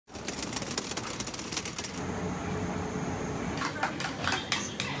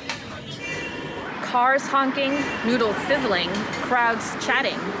Cars honking, noodles sizzling, crowds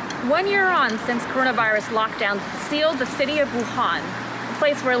chatting. 1 year on since coronavirus lockdowns sealed the city of Wuhan, a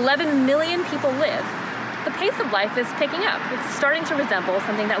place where 11 million people live, the pace of life is picking up. It's starting to resemble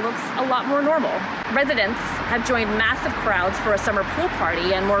something that looks a lot more normal. Residents have joined massive crowds for a summer pool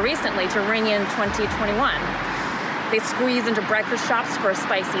party and more recently to ring in 2021. They squeeze into breakfast shops for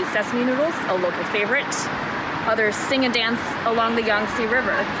spicy sesame noodles, a local favorite. Others sing and dance along the Yangtze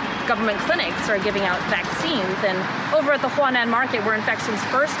River. Government clinics are giving out vaccines, and over at the Wuhan market where infections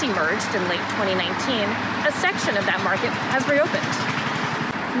first emerged in late 2019, a section of that market has reopened.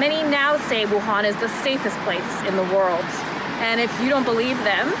 Many now say Wuhan is the safest place in the world. And if you don't believe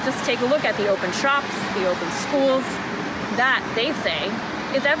them, just take a look at the open shops, the open schools. That, they say,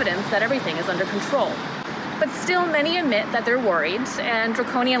 is evidence that everything is under control. But still, many admit that they're worried, and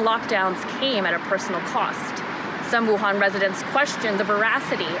draconian lockdowns came at a personal cost. Some Wuhan residents question the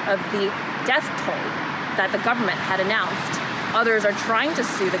veracity of the death toll that the government had announced. Others are trying to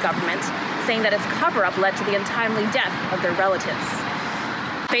sue the government, saying that its cover-up led to the untimely death of their relatives.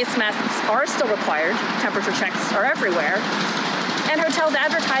 Face masks are still required, temperature checks are everywhere, and hotels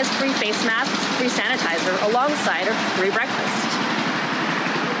advertise free face masks, free sanitizer, alongside a free breakfast.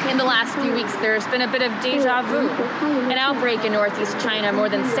 In the last few weeks, there's been a bit of deja vu. An outbreak in northeast China more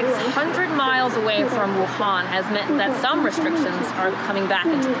than 600 miles away from Wuhan has meant that some restrictions are coming back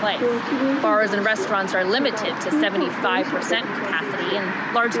into place. Bars and restaurants are limited to 75% capacity,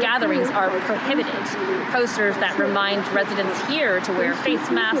 and large gatherings are prohibited. Posters that remind residents here to wear face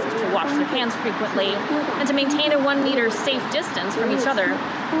masks, to wash their hands frequently, and to maintain a 1 meter safe distance from each other.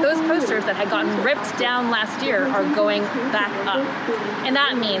 Those posters that had gotten ripped down last year are going back up. And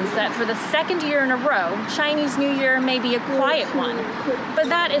that means that for the second year in a row, Chinese New Year may be a quiet one. But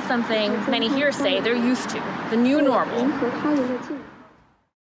that is something many here say they're used to, the new normal.